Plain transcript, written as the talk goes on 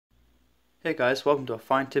Hey guys, welcome to a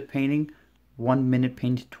fine tip painting 1-minute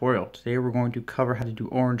painting tutorial. Today we're going to cover how to do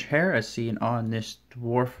orange hair as seen on this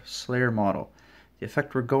dwarf slayer model. The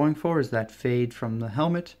effect we're going for is that fade from the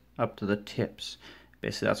helmet up to the tips.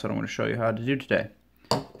 Basically that's what I'm going to show you how to do today.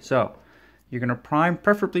 So you're going to prime,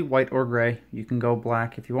 preferably white or gray. You can go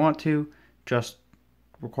black if you want to. Just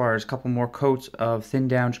requires a couple more coats of thinned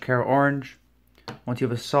down Jokaero Orange. Once you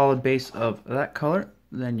have a solid base of that color,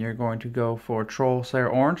 then you're going to go for Troll Slayer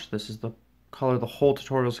Orange. This is the color the whole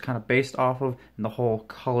tutorial is kind of based off of, and the whole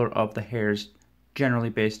color of the hair is generally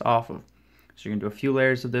based off of. So you're going to do a few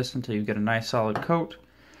layers of this until you get a nice solid coat,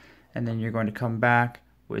 and then you're going to come back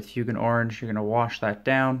with Fuegan Orange. You're going to wash that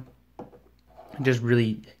down and just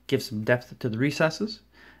really give some depth to the recesses.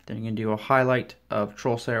 Then you're going to do a highlight of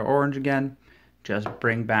Troll Slayer Orange again, just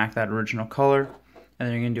bring back that original color, and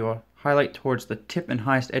then you're going to do a highlight towards the tip and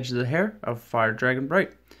highest edge of the hair of Fire Dragon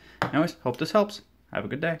Bright. Anyways, hope this helps. Have a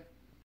good day.